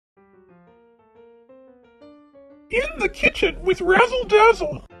In the kitchen with Razzle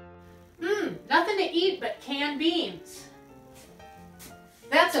Dazzle. Nothing to eat but canned beans.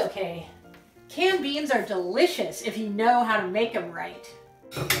 That's okay. Canned beans are delicious if you know how to make them right.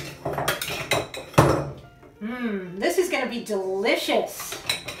 This is gonna be delicious.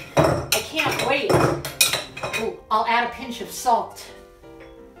 I can't wait. Ooh, I'll add a pinch of salt.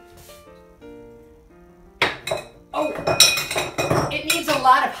 Oh, it needs a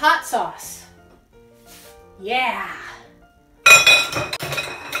lot of hot sauce. Yeah.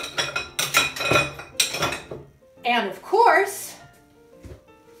 And of course,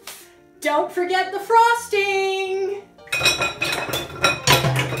 don't forget the frosting.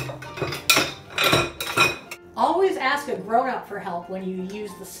 Always ask a grown-up for help when you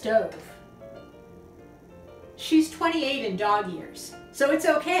use the stove. She's 28 in dog years, so it's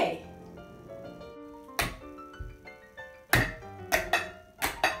okay.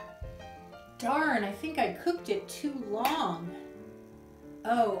 Darn, I think I cooked it too long.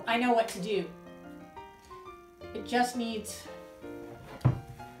 Oh, I know what to do. It just needs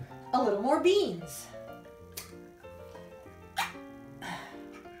a little more beans.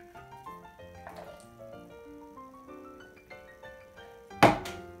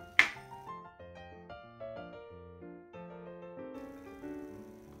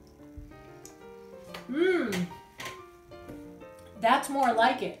 That's more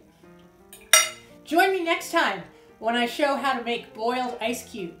like it. Join me next time when I show how to make boiled ice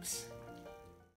cubes.